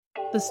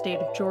The state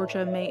of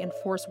Georgia may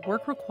enforce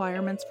work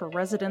requirements for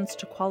residents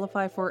to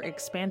qualify for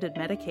expanded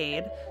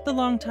Medicaid. The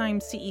longtime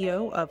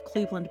CEO of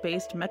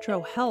Cleveland-based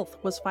Metro Health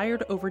was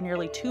fired over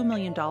nearly $2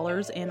 million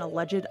in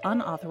alleged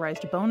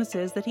unauthorized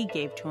bonuses that he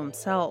gave to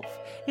himself.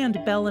 And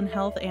Bellin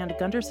Health and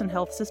Gunderson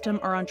Health System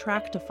are on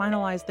track to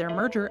finalize their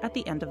merger at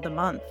the end of the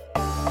month.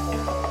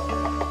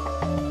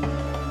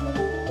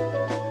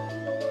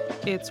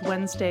 It's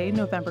Wednesday,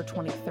 November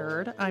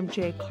 23rd. I'm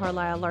Jay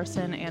Carlisle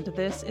Larson, and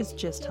this is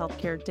Gist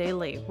Healthcare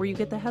Daily, where you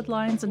get the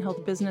headlines and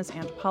health business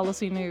and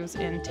policy news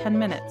in 10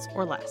 minutes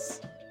or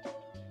less.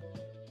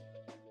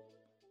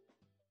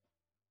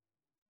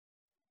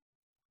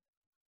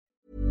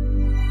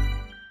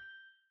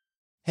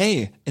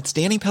 Hey, it's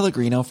Danny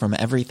Pellegrino from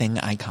Everything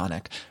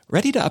Iconic.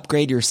 Ready to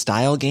upgrade your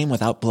style game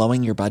without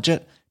blowing your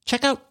budget?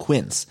 Check out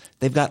Quince.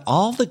 They've got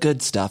all the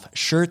good stuff,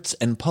 shirts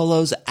and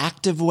polos,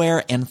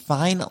 activewear, and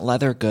fine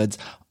leather goods,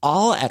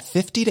 all at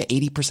 50 to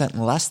 80%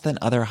 less than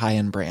other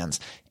high-end brands.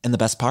 And the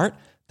best part?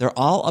 They're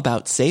all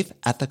about safe,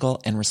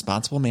 ethical, and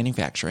responsible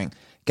manufacturing.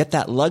 Get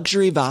that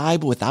luxury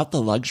vibe without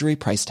the luxury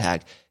price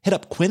tag. Hit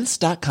up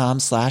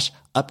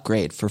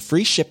quince.com/upgrade for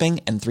free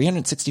shipping and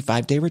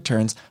 365-day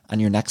returns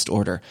on your next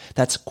order.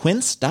 That's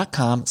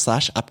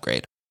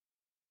quince.com/upgrade.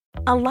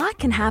 A lot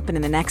can happen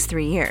in the next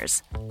 3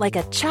 years. Like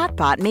a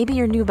chatbot may be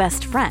your new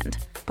best friend.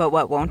 But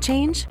what won't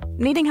change?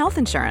 Needing health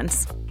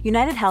insurance.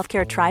 United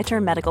Healthcare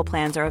Tri-Term Medical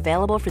Plans are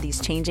available for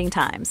these changing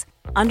times.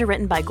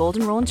 Underwritten by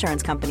Golden Rule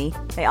Insurance Company,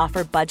 they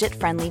offer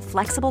budget-friendly,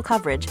 flexible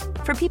coverage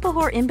for people who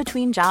are in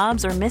between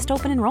jobs or missed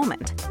open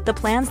enrollment. The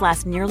plans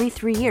last nearly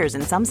 3 years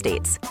in some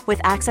states, with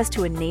access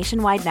to a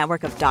nationwide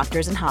network of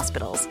doctors and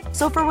hospitals.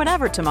 So for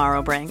whatever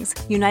tomorrow brings,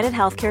 United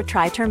Healthcare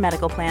Tri-Term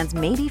Medical Plans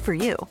may be for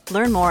you.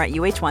 Learn more at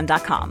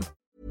uh1.com.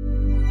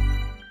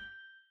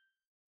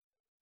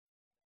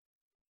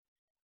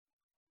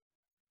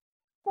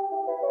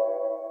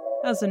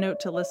 As a note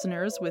to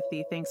listeners, with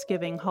the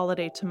Thanksgiving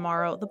holiday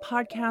tomorrow, the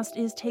podcast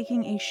is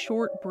taking a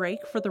short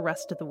break for the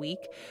rest of the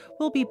week.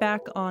 We'll be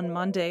back on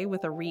Monday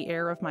with a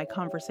re-air of my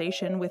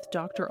conversation with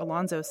Dr.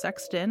 Alonzo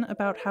Sexton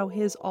about how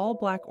his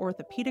all-Black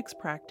orthopedics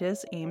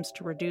practice aims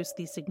to reduce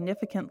the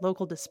significant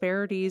local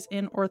disparities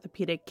in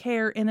orthopedic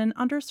care in an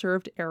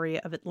underserved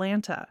area of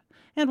Atlanta.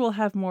 And we'll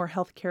have more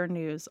healthcare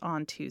news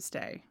on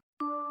Tuesday.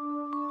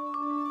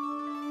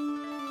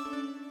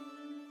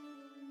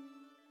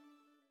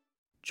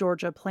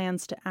 Georgia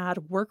plans to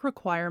add work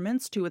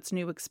requirements to its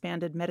new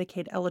expanded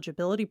Medicaid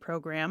eligibility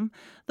program.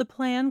 The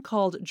plan,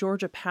 called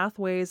Georgia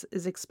Pathways,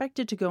 is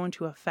expected to go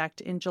into effect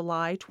in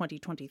July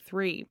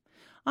 2023.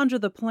 Under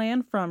the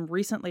plan from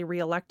recently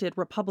re-elected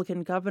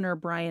Republican Governor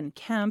Brian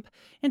Kemp,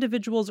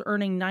 individuals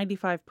earning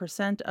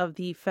 95% of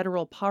the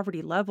federal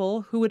poverty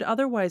level who would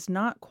otherwise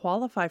not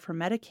qualify for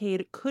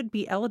Medicaid could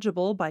be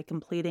eligible by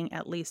completing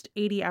at least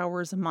 80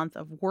 hours a month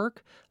of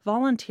work,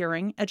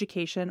 volunteering,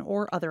 education,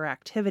 or other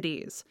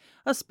activities.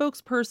 A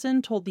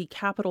spokesperson told the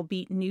Capitol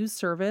Beat News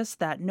Service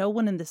that no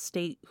one in the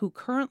state who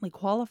currently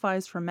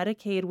qualifies for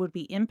Medicaid would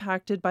be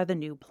impacted by the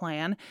new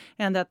plan,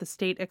 and that the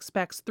state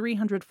expects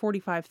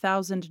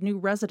 345,000 new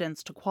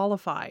residents to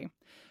qualify.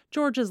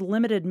 Georgia's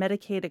limited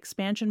Medicaid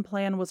expansion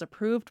plan was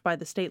approved by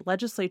the state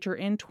legislature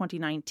in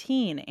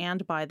 2019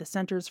 and by the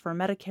Centers for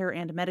Medicare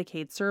and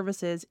Medicaid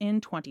Services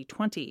in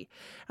 2020.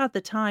 At the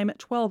time,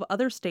 12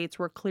 other states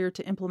were cleared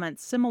to implement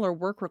similar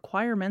work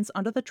requirements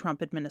under the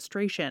Trump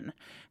administration.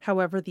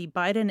 However, the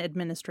Biden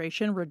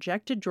administration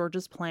rejected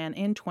Georgia's plan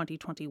in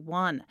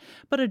 2021.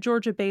 But a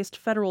Georgia-based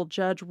federal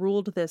judge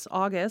ruled this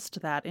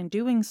August that in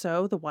doing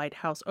so, the White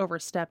House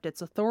overstepped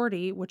its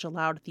authority, which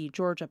allowed the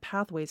Georgia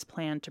Pathways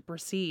plan to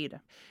proceed.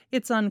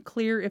 It's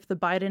unclear if the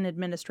Biden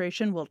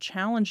administration will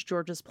challenge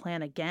Georgia's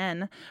plan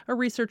again. A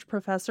research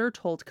professor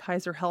told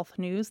Kaiser Health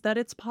News that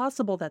it's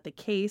possible that the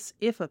case,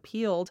 if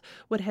appealed,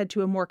 would head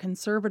to a more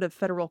conservative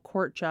federal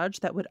court judge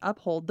that would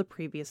uphold the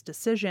previous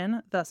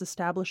decision, thus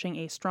establishing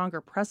a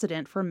stronger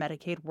precedent for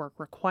Medicaid work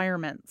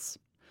requirements.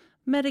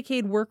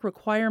 Medicaid work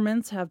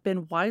requirements have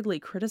been widely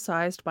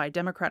criticized by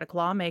Democratic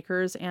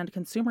lawmakers and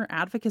consumer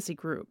advocacy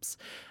groups.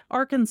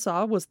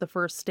 Arkansas was the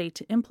first state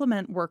to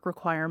implement work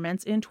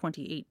requirements in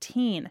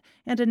 2018,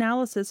 and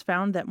analysis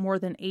found that more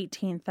than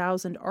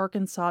 18,000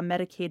 Arkansas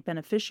Medicaid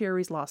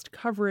beneficiaries lost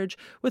coverage,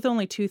 with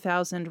only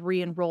 2,000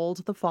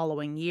 re-enrolled the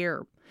following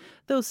year.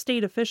 Though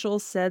state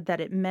officials said that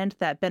it meant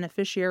that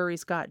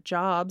beneficiaries got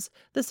jobs,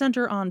 the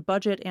Center on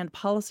Budget and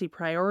Policy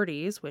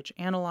Priorities, which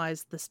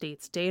analyzed the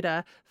state's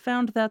data,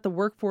 found that the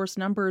workforce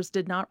numbers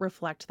did not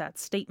reflect that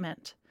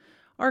statement.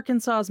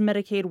 Arkansas's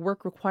Medicaid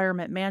work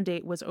requirement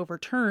mandate was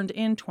overturned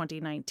in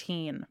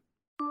 2019.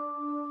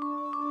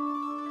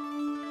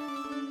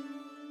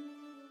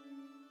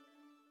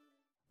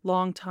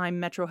 Longtime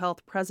Metro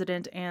Health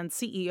president and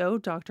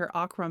CEO Dr.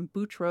 Akram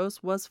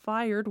Boutros was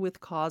fired with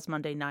cause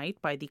Monday night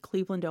by the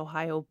Cleveland,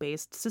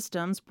 Ohio-based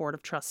Systems Board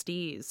of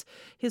Trustees.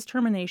 His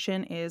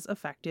termination is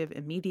effective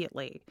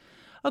immediately.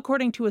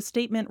 According to a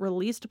statement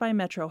released by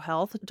Metro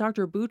Health,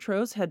 Dr.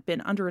 Boutros had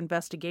been under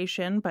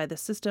investigation by the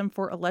system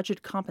for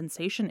alleged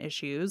compensation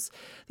issues.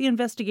 The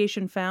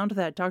investigation found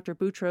that Dr.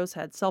 Boutros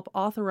had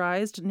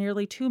self-authorized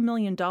nearly $2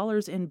 million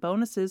in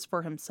bonuses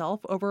for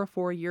himself over a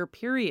 4-year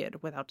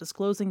period without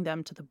disclosing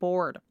them to the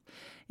board.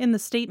 In the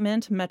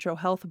statement, Metro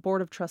Health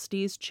Board of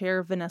Trustees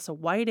Chair Vanessa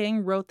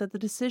Whiting wrote that the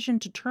decision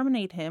to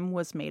terminate him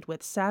was made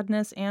with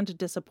sadness and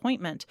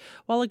disappointment,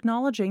 while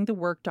acknowledging the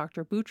work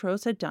Dr.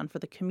 Boutros had done for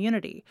the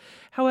community.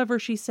 However,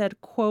 she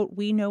said, quote,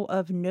 "We know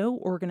of no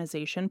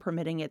organization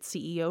permitting its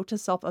CEO to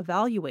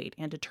self-evaluate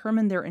and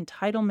determine their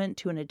entitlement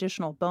to an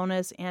additional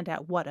bonus and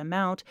at what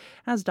amount,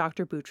 as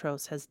Dr.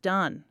 Boutros has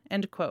done,"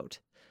 end quote.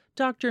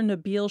 Dr.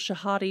 Nabil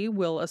Shahadi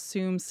will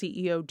assume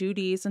CEO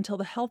duties until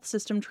the health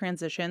system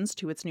transitions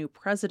to its new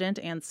president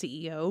and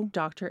CEO,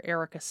 Dr.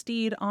 Erica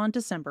Steed, on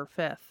December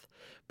 5th.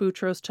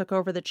 Boutros took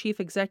over the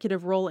chief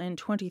executive role in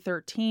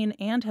 2013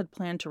 and had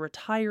planned to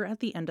retire at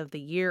the end of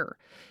the year.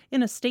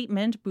 In a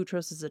statement,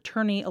 Boutros'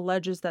 attorney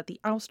alleges that the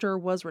ouster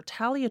was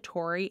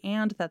retaliatory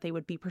and that they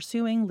would be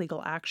pursuing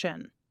legal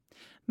action.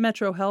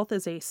 Metro Health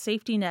is a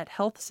safety net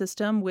health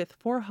system with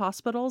 4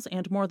 hospitals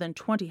and more than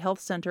 20 health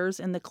centers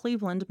in the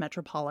Cleveland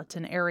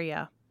metropolitan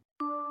area.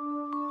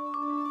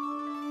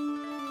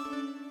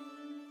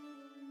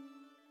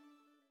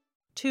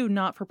 2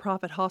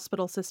 not-for-profit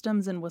hospital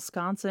systems in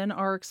Wisconsin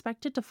are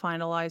expected to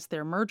finalize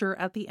their merger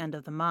at the end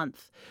of the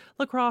month.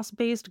 La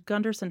Crosse-based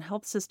Gunderson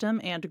Health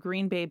System and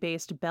Green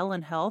Bay-based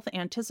Bellin Health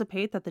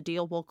anticipate that the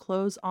deal will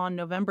close on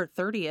November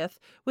 30th,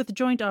 with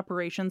joint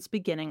operations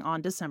beginning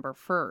on December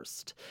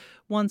 1st.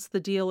 Once the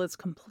deal is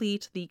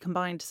complete, the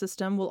combined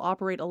system will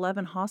operate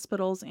 11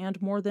 hospitals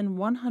and more than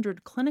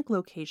 100 clinic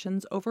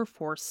locations over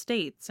 4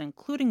 states,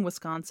 including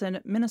Wisconsin,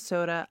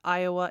 Minnesota,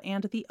 Iowa,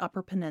 and the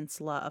Upper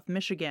Peninsula of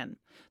Michigan.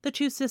 The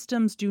 2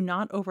 systems do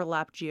not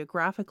overlap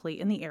geographically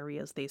in the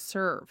areas they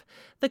serve.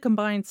 The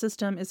combined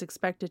system is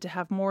expected to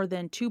have more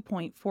than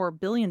 $2.4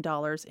 billion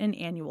in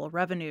annual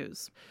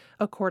revenues.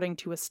 According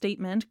to a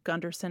statement,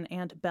 Gunderson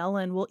and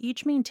Bellin will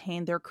each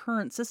maintain their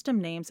current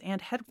system names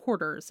and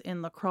headquarters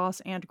in La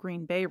Crosse and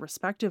Green Bay,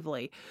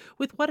 respectively,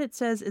 with what it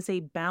says is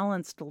a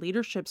balanced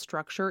leadership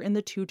structure in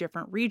the 2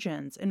 different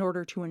regions in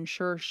order to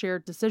ensure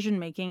shared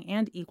decision-making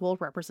and equal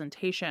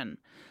representation.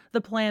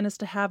 The plan is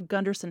to have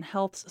Gunderson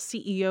Health's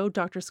CEO,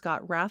 Dr.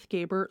 Scott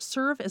Rathgaber,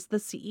 serve as the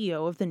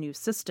CEO of the new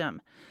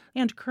system,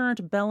 and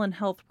current Bellin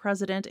Health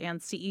President and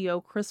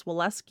CEO Chris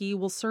Waleski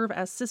will serve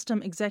as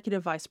System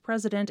Executive Vice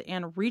President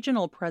and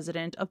Regional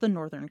President of the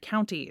Northern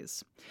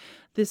Counties.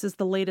 This is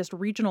the latest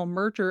regional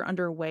merger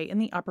underway in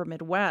the Upper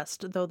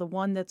Midwest, though the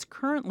one that's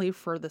currently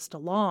furthest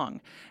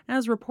along.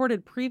 As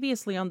reported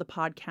previously on the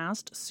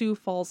podcast, Sioux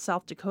Falls,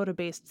 South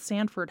Dakota-based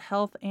Sanford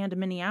Health and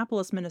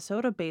Minneapolis,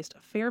 Minnesota-based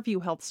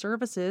Fairview Health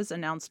Services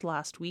announced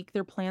last week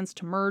their plans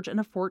to merge in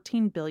a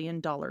 $14 billion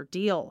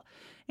deal.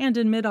 And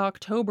in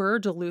mid-October,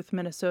 Duluth,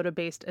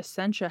 Minnesota-based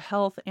Essentia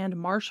Health and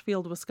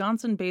Marshfield,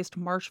 Wisconsin-based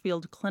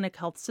Marshfield Clinic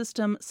Health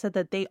System said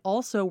that they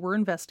also were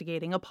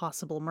investigating a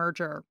possible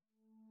merger.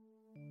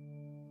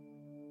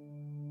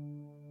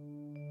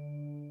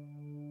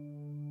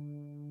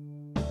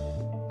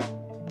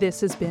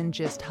 This has been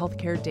Gist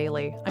Healthcare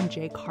Daily. I'm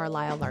Jay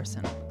Carlisle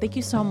Larson. Thank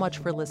you so much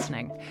for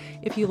listening.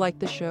 If you like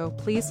the show,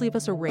 please leave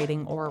us a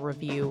rating or a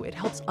review. It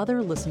helps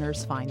other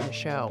listeners find the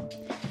show.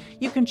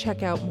 You can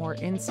check out more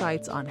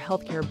insights on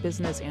healthcare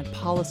business and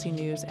policy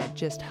news at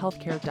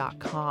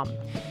gisthealthcare.com.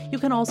 You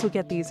can also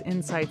get these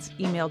insights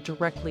emailed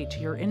directly to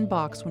your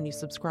inbox when you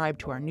subscribe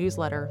to our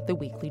newsletter, The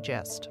Weekly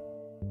Gist.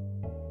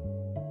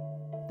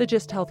 The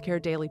Gist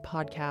Healthcare Daily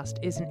podcast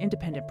is an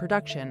independent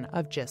production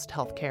of Gist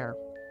Healthcare.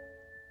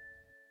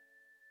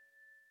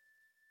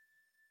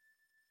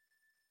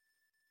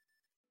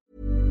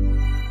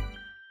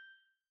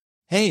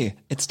 Hey,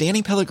 it's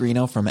Danny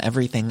Pellegrino from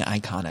Everything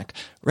Iconic.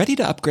 Ready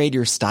to upgrade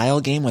your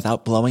style game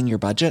without blowing your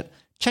budget?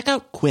 Check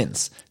out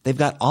Quince. They've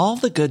got all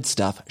the good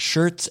stuff,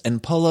 shirts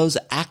and polos,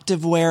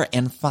 activewear,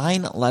 and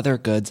fine leather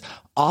goods,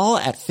 all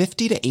at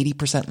 50 to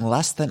 80%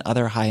 less than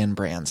other high-end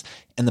brands.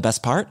 And the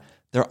best part?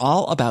 They're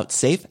all about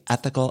safe,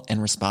 ethical,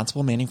 and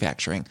responsible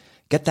manufacturing.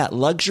 Get that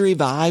luxury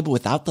vibe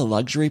without the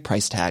luxury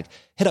price tag.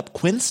 Hit up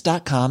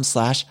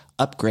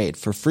quince.com/upgrade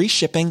for free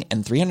shipping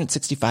and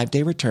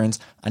 365-day returns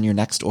on your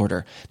next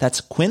order.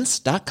 That's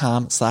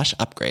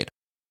quince.com/upgrade.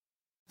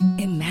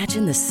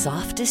 Imagine the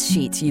softest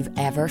sheets you've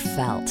ever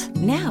felt.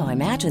 Now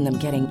imagine them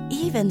getting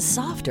even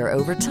softer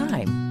over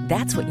time.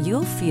 That's what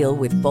you'll feel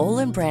with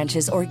Boll &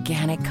 Branch's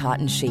organic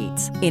cotton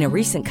sheets. In a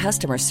recent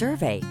customer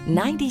survey,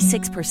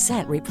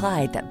 96%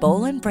 replied that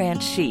Boll &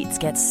 Branch sheets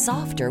get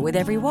softer with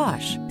every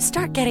wash.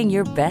 Start getting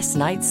your best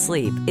night's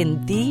sleep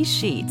in these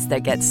sheets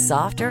that get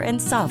softer and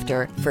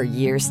softer for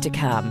years to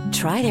come.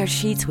 Try their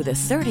sheets with a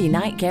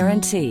 30-night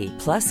guarantee.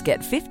 Plus, get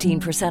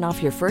 15%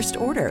 off your first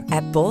order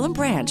at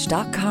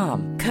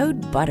bollandbranch.com.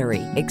 Code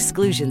BUTTERY.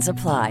 Exclusions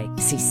apply.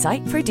 See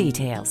site for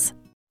details.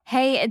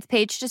 Hey, it's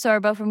Paige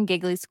DeSorbo from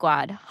Giggly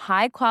Squad.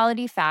 High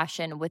quality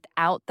fashion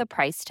without the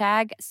price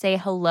tag. Say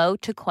hello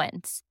to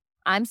Quince.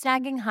 I'm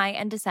snagging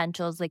high-end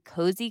essentials like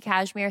cozy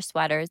cashmere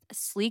sweaters,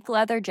 sleek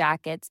leather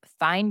jackets,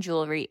 fine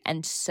jewelry,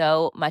 and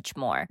so much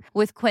more.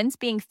 With Quince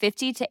being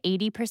 50 to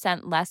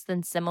 80% less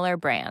than similar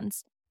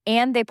brands.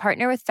 And they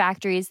partner with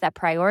factories that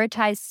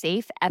prioritize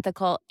safe,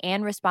 ethical,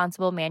 and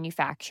responsible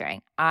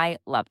manufacturing. I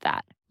love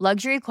that.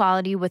 Luxury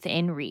quality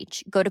within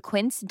reach. Go to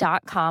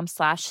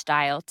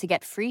quince.com/style to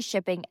get free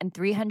shipping and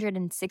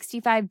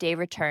 365-day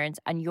returns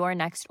on your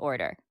next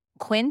order.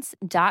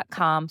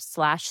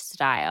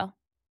 Quince.com/style.